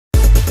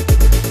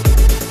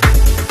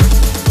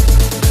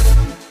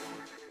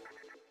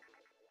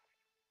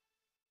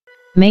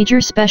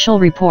Major special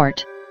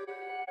report.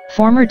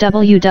 Former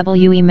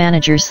WWE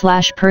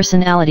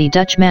manager/personality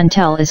Dutch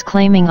Mantel is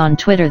claiming on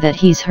Twitter that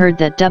he's heard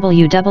that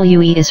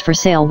WWE is for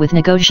sale with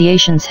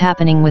negotiations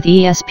happening with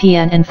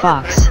ESPN and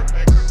Fox.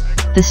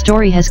 The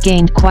story has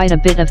gained quite a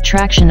bit of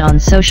traction on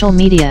social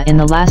media in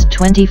the last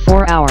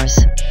 24 hours.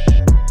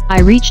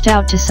 I reached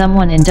out to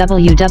someone in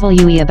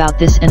WWE about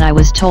this and I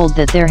was told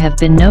that there have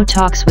been no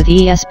talks with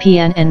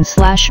ESPN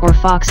and/or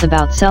Fox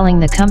about selling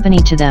the company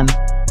to them.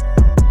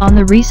 On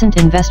the recent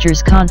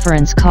investors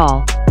conference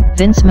call,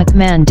 Vince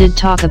McMahon did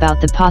talk about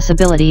the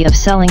possibility of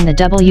selling the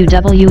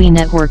WWE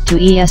network to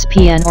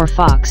ESPN or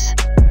Fox.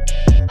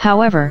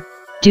 However,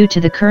 due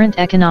to the current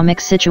economic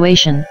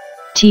situation,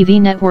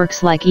 TV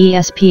networks like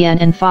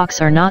ESPN and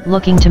Fox are not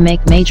looking to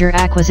make major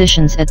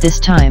acquisitions at this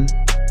time.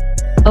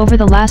 Over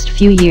the last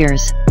few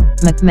years,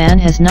 McMahon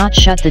has not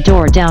shut the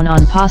door down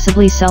on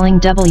possibly selling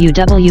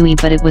WWE,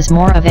 but it was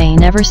more of a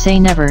never say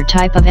never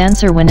type of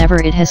answer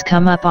whenever it has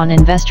come up on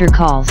investor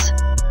calls.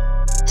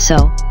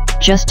 So,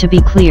 just to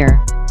be clear,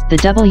 the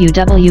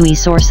WWE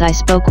source I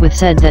spoke with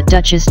said that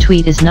Dutch's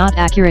tweet is not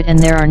accurate and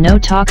there are no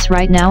talks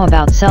right now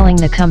about selling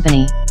the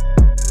company.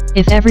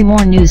 If every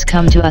more news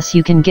come to us,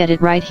 you can get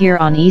it right here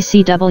on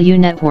ECW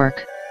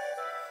Network.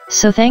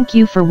 So thank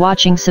you for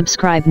watching.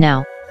 Subscribe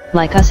now,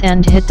 like us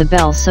and hit the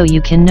bell so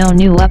you can know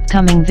new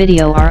upcoming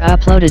video are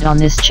uploaded on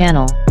this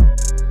channel.